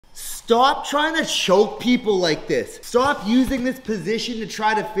Stop trying to choke people like this. Stop using this position to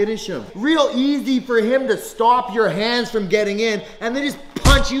try to finish him. Real easy for him to stop your hands from getting in and then just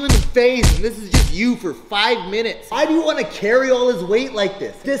punch you in the face, and this is just you for 5 minutes. Why do you want to carry all his weight like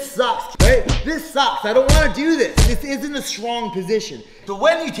this? This sucks, right? This sucks. I don't want to do this. This isn't a strong position. So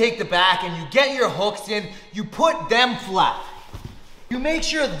when you take the back and you get your hooks in, you put them flat. You make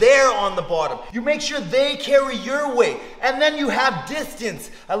sure they're on the bottom. You make sure they carry your weight. And then you have distance,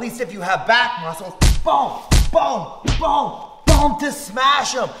 at least if you have back muscles. Boom, boom, boom, boom, to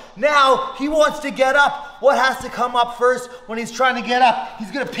smash him. Now, he wants to get up. What has to come up first when he's trying to get up? He's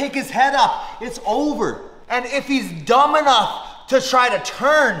gonna pick his head up. It's over. And if he's dumb enough to try to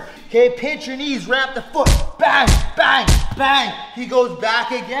turn, okay, pinch your knees, ramp the foot, bang, bang, bang. He goes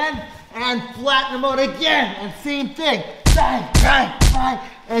back again and flatten him out again. And same thing. Bang, bang, bang,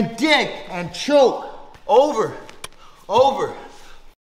 and dig, and choke. Over, over.